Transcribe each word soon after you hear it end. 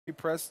you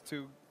press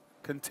to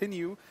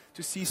continue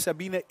to see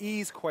Sabine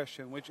E's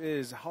question, which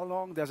is, how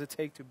long does it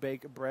take to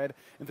bake bread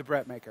in the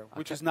bread maker,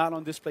 which is not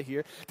on display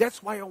here.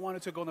 That's why I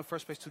wanted to go in the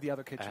first place to the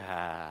other kitchen.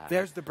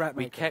 There's the bread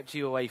maker. We kept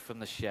you away from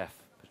the chef,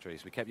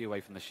 Patrice. We kept you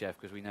away from the chef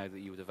because we know that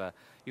you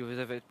would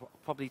have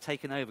probably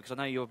taken over, because I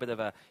know you're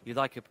you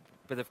like a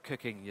bit of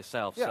cooking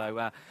yourself. Yeah.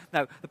 So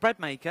no, the bread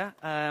maker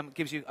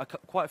gives you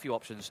quite a few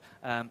options.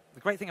 The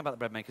great thing about the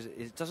bread maker is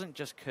it doesn't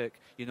just cook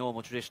your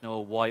normal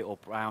traditional white or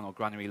brown or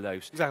granary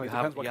loaves. Exactly.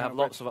 You have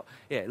lots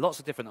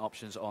of different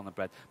options on the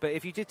bread. But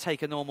if you did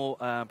take a normal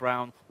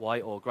brown,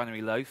 white or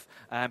granary loaf,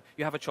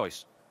 you have a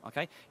choice.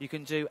 Okay, you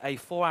can do a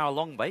 4-hour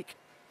long bake.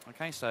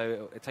 Okay,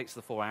 so it takes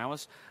the 4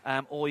 hours,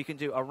 or you can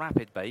do a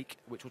rapid bake,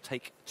 which will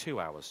take 2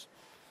 hours.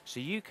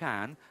 So you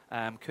can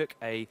cook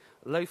a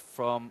loaf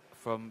from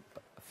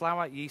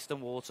flour, yeast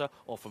and water,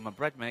 or from a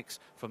bread mix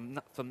from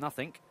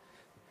nothing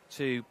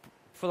to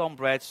full-on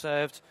bread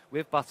served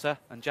with butter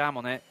and jam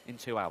on it in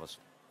 2 hours.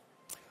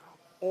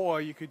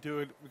 Or you could do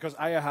it, because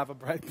I have a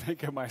bread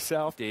maker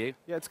myself. Do you?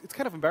 Yeah, it's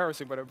kind of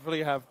embarrassing, but I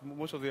really have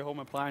most of the home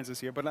appliances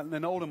here. But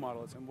in older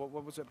models, and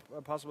what was it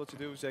possible to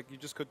do is that you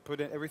just could put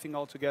everything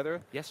all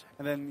together. Yes.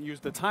 And then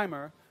use the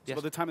timer. So Yes.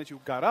 by the time that you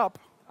got up,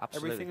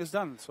 Absolutely. everything is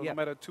done. So Yeah. no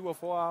matter 2 or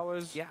 4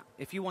 hours. Yeah,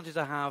 if you wanted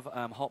to have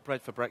hot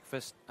bread for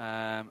breakfast,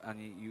 and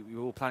you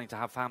were all planning to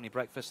have family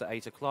breakfast at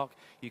 8 o'clock,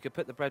 you could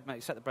put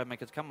set the bread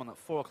maker to come on at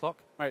 4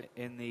 o'clock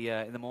in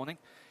the morning.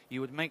 You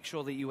would make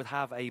sure that you would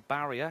have a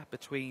barrier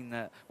between.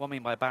 What I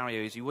mean by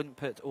barrier is you wouldn't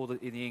put all the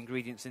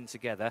ingredients in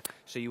together.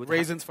 So you would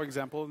raisins, for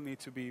example, need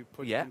to be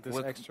put in this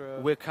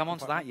extra. We'll come on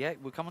to that. Yeah,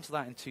 we'll come on to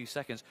that in 2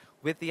 seconds.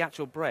 With the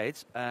actual bread,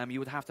 you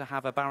would have to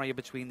have a barrier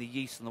between the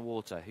yeast and the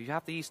water. If you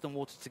have the yeast and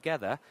water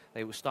together,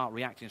 they will start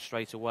reacting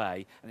straight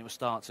away, and it will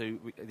start to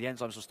the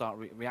enzymes will start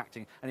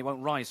reacting, and it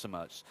won't rise so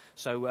much.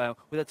 So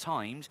with the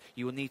times,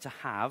 you will need to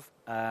have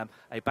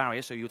a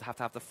barrier. So you would have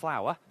to have the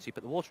flour. So you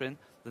put the water in,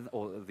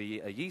 or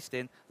the yeast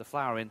in, the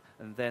flour in,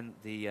 and then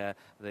the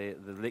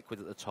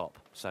liquid at the top.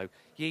 So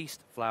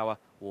yeast, flour,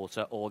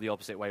 water, or the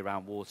opposite way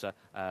around: water,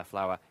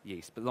 flour,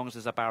 yeast. But as long as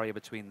there's a barrier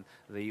between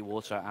the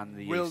water and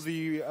the yeast. Will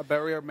the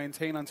barrier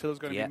maintain until it's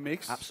going to be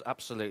mixed?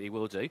 Absolutely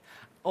will do.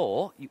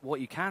 Or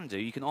what you can do,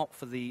 you can opt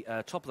for the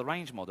top of the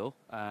range model,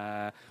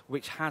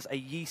 which has a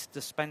yeast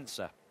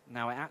dispenser.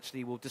 Now, it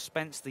actually will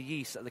dispense the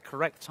yeast at the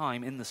correct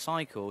time in the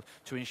cycle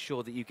to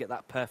ensure that you get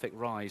that perfect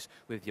rise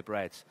with your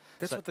bread.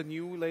 That's what the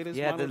new latest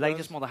model model the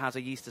latest model has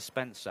a yeast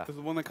dispenser. Is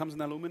the one that comes in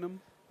aluminum?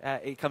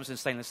 It comes in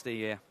stainless steel,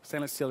 yeah.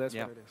 Stainless steel, that's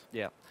what it is.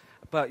 Yeah.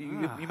 But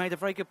you made a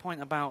very good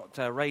point about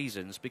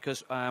raisins,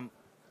 because on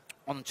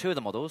 2 of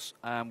the models,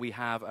 we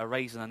have a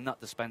raisin and nut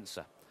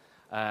dispenser.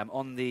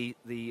 On the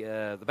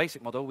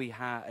basic model, we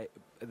have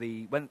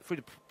went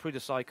through the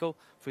cycle,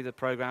 through the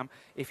program.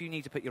 If you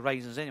need to put your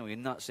raisins in or your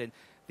nuts in,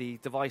 the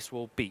device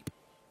will beep.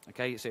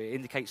 Okay, so it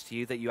indicates to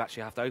you that you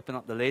actually have to open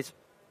up the lid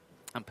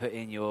and put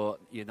in your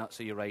nuts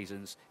or your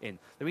raisins in.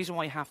 The reason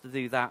why you have to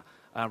do that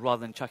rather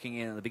than chucking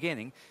in at the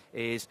beginning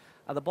is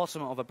at the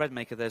bottom of a bread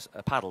maker there's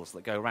paddles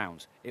that go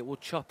around. It will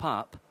chop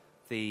up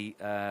the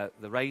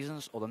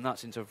raisins or the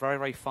nuts into very,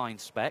 very fine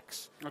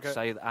specks. Okay.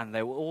 So, and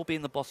they will all be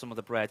in the bottom of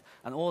the bread.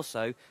 And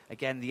also,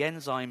 again, the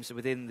enzymes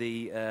within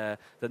the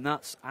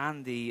nuts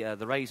and the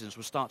raisins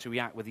will start to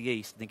react with the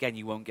yeast. And again,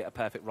 you won't get a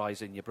perfect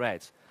rise in your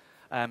bread.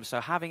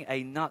 So having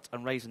a nut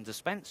and raisin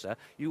dispenser,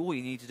 all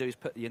you need to do is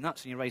put your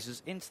nuts and your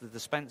raisins into the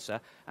dispenser,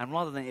 and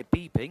rather than it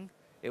beeping,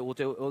 it will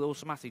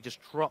automatically just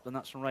drop the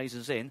nuts and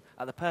raisins in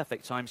at the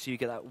perfect time, so you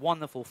get that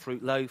wonderful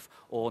fruit loaf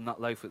or nut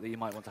loaf that you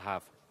might want to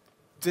have.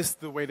 This is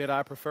the way that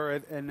I prefer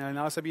it. And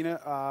now, Sabine,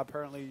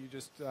 apparently you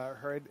just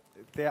heard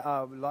there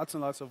are lots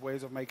and lots of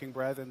ways of making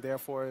bread, and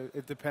therefore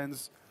it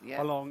depends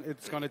how long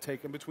it's going to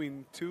take, in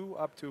between 2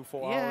 up to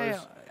 4 hours.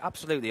 Yeah,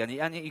 absolutely.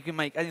 And you can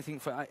make anything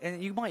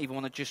and you might even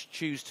want to just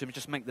choose to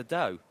just make the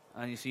dough.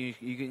 And you see,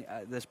 you can,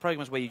 there's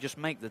programs where you just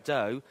make the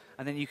dough,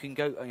 and then you can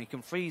go and you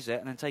can freeze it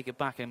and then take it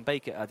back and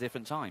bake it at a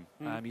different time.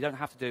 You don't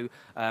have to do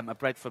a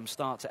bread from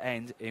start to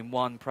end in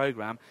one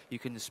program. You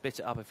can split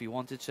it up if you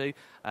wanted to.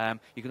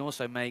 You can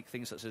also make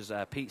things such as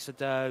pizza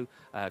dough,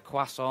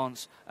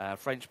 croissants,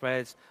 French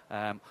breads.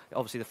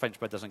 Obviously, the French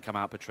bread doesn't come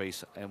out,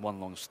 Patrice, in one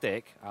long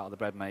stick out of the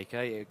bread maker.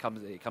 It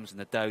comes in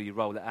the dough. You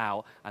roll it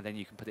out, and then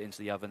you can put it into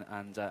the oven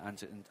and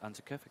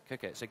to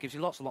cook it. So it gives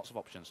you lots and lots of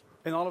options.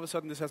 And all of a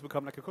sudden, this has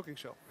become like a cooking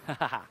show.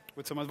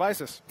 With some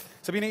advices.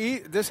 Sabine E.,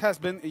 this has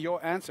been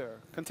your answer.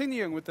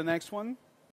 Continuing with the next one.